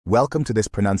Welcome to this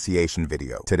pronunciation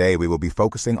video. Today we will be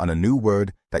focusing on a new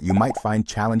word that you might find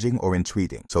challenging or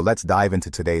intriguing. So let's dive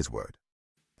into today's word.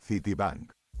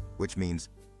 Citibank, which means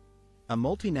a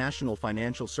multinational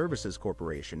financial services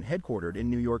corporation headquartered in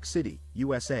New York City,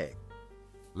 USA.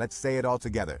 Let's say it all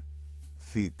together.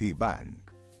 Citibank.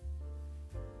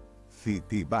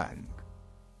 Citibank.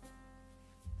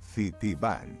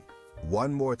 Citibank.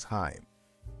 One more time.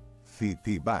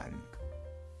 Citibank.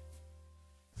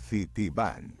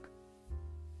 Citibank.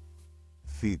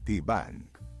 Citibank.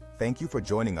 Thank you for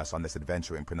joining us on this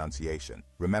adventure in pronunciation.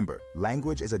 Remember,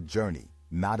 language is a journey,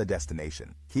 not a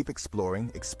destination. Keep exploring,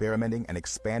 experimenting, and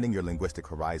expanding your linguistic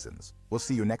horizons. We'll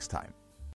see you next time.